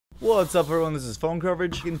What's up everyone, this is Phone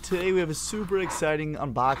Coverage, and today we have a super exciting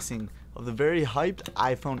unboxing of the very hyped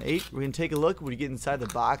iPhone 8. We're going to take a look when we get inside the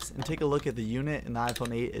box and take a look at the unit and the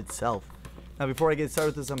iPhone 8 itself. Now before I get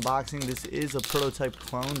started with this unboxing, this is a prototype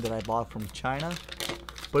clone that I bought from China,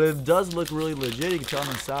 but it does look really legit. You can tell on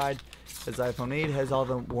the side, as iPhone 8 has all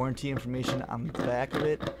the warranty information on the back of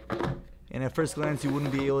it, and at first glance you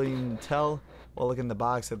wouldn't be able to even tell while looking in the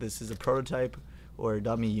box that this is a prototype or a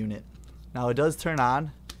dummy unit. Now it does turn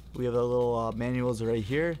on. We have the little manuals right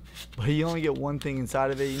here, but you only get one thing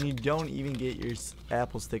inside of it, and you don't even get your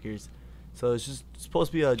Apple stickers. So it's just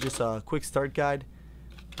supposed to be just a quick start guide,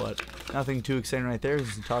 but nothing too exciting right there.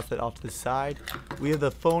 Just toss that off to the side. We have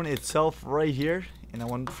the phone itself right here, and I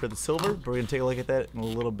went for the silver, but we're going to take a look at that in a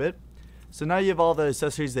little bit. So now you have all the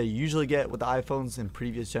accessories that you usually get with the iPhones in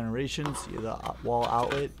previous generations. You have the wall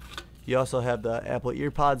outlet. You also have the Apple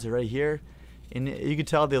EarPods right here, and you can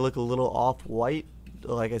tell they look a little off-white.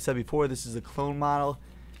 Like I said before, this is a clone model,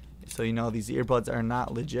 so you know these earbuds are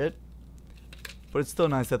not legit, but it's still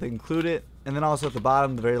nice that they include it. And then also at the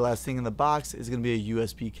bottom, the very last thing in the box is going to be a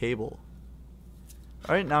USB cable.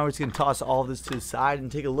 Alright, now we're just going to toss all of this to the side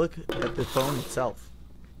and take a look at the phone itself.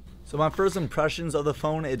 So my first impressions of the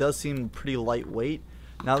phone, it does seem pretty lightweight.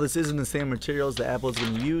 Now this isn't the same materials that Apple is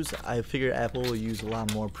going to use. I figure Apple will use a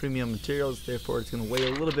lot more premium materials, therefore it's going to weigh a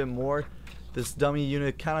little bit more. This dummy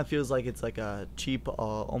unit kind of feels like it's like a cheap,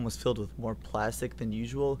 almost filled with more plastic than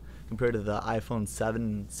usual compared to the iPhone 7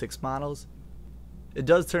 and 6 models. It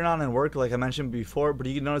does turn on and work like I mentioned before, but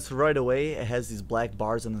you can notice right away it has these black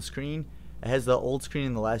bars on the screen. It has the old screen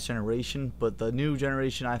in the last generation, but the new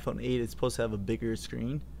generation iPhone 8 is supposed to have a bigger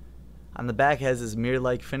screen. On the back it has this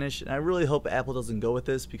mirror-like finish, and I really hope Apple doesn't go with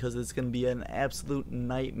this because it's going to be an absolute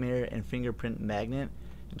nightmare and fingerprint magnet.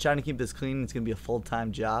 And trying to keep this clean, it's going to be a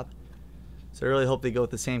full-time job. So I really hope they go with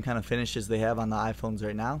the same kind of finish as they have on the iPhones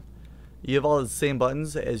right now. You have all the same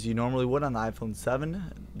buttons as you normally would on the iPhone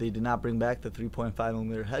 7. They did not bring back the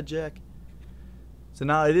 3.5mm head jack. So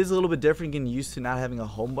now it is a little bit different getting used to not having a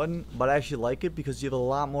home button, but I actually like it because you have a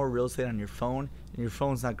lot more real estate on your phone, and your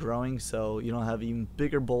phone's not growing, so you don't have even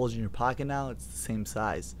bigger bulge in your pocket now. It's the same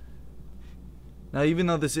size. Now even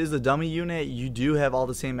though this is a dummy unit, you do have all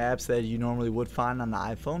the same apps that you normally would find on the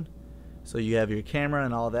iPhone. So you have your camera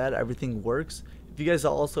and all that, everything works. If you guys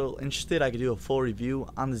are also interested, I could do a full review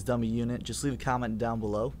on this dummy unit. Just leave a comment down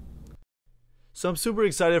below. So I'm super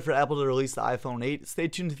excited for Apple to release the iPhone 8. Stay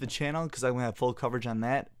tuned to the channel because I'm going to have full coverage on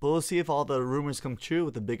that. But we'll see if all the rumors come true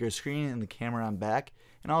with the bigger screen and the camera on back,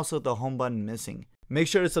 and also the home button missing. Make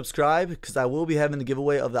sure to subscribe because I will be having the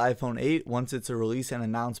giveaway of the iPhone 8 once it's released and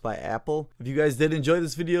announced by Apple. If you guys did enjoy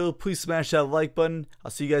this video, please smash that like button.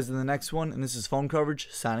 I'll see you guys in the next one, and this is Phone Coverage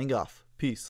signing off. Peace.